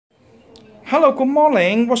Hello, good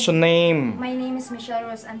morning. What's your name? My name is Michelle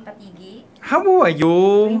Rose Patigi. How old are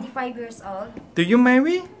you? 25 years old. Do you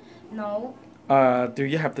marry? No. Do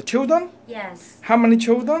you have the children? Yes. How many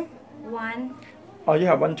children? One. Oh, you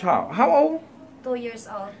have one child. How old? 2 years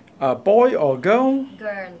old. Boy or girl?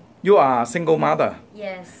 Girl. You are a single mother.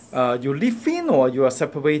 Yes. You live in or you are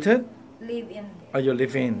separated? Live in. You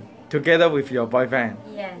live in together with your boyfriend?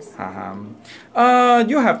 Yes.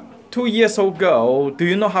 You have 2 years old girl. Do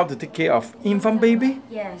you know how to take care of infant baby?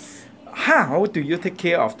 Yes. How do you take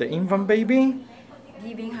care of the infant baby?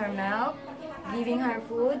 Giving her milk, giving her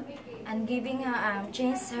food, and giving her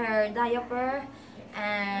change her diaper,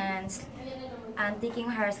 and taking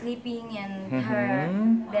her sleeping in her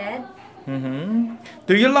bed.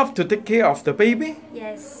 Do you love to take care of the baby?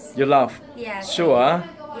 Yes. You love? Yes. Sure.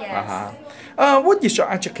 Yes. What is your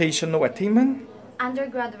educational attainment?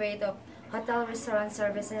 Undergraduate of Hotel Restaurant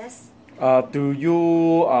Services. Do you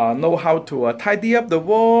know how to tidy up the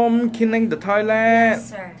room, cleaning the toilet?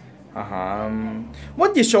 Yes, sir.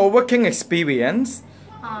 What is your working experience?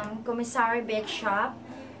 Commissary Bake Shop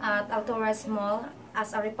at Altoras Mall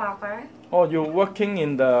as a repacker. Oh, you're working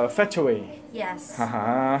in the factory? Yes.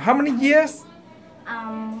 How many years?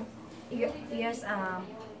 Years,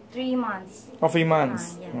 3 months. 3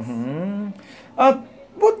 months. Yes.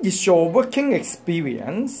 What is your working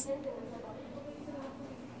experience?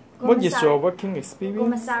 What is your working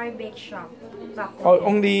experience? Commissary Bake Shop. Oh,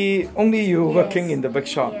 only you Yes. working in the bake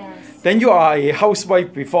shop. Yes. Then you are a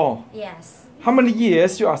housewife before. Yes. How many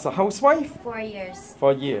years you as a housewife? 4 years.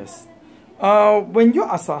 4 years. When you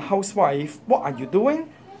as a housewife, what are you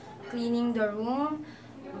doing? Cleaning the room,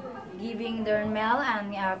 giving their meal,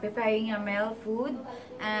 and preparing a meal food,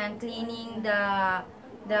 and cleaning the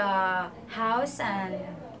house,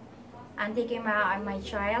 and taking care of my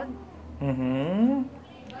child.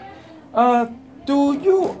 Do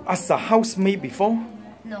you as a housemaid before?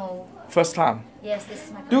 No. First time. Yes, this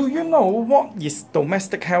is my first Do you time. know what is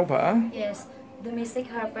domestic helper? Yes, domestic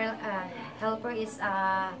helper is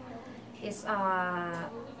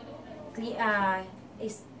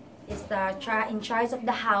in charge of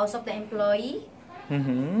the house of the employee,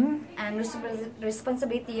 and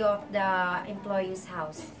responsibility of the employee's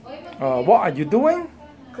house. What are you doing?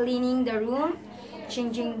 Cleaning the room,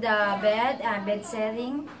 changing the bed, bed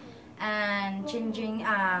setting, and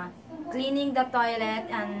cleaning the toilet,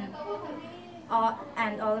 and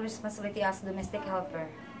all responsibility as domestic helper.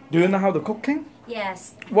 Do you know how to cooking?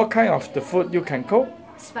 Yes. What kind of the food you can cook?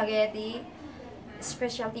 Spaghetti,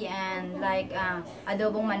 specialty, and like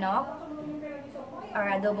adobong manok or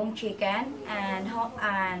adobong chicken, and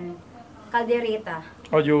caldereta.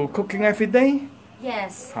 Are you cooking every day?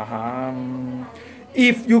 Yes.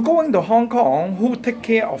 If you going to Hong Kong, who take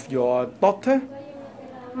care of your daughter?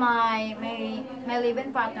 My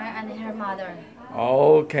live-in partner and her mother.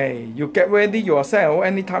 Okay, you get ready yourself.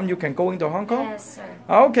 Anytime you can go into Hong Kong? Yes, sir.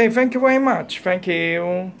 Okay, thank you very much. Thank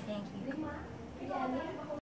you.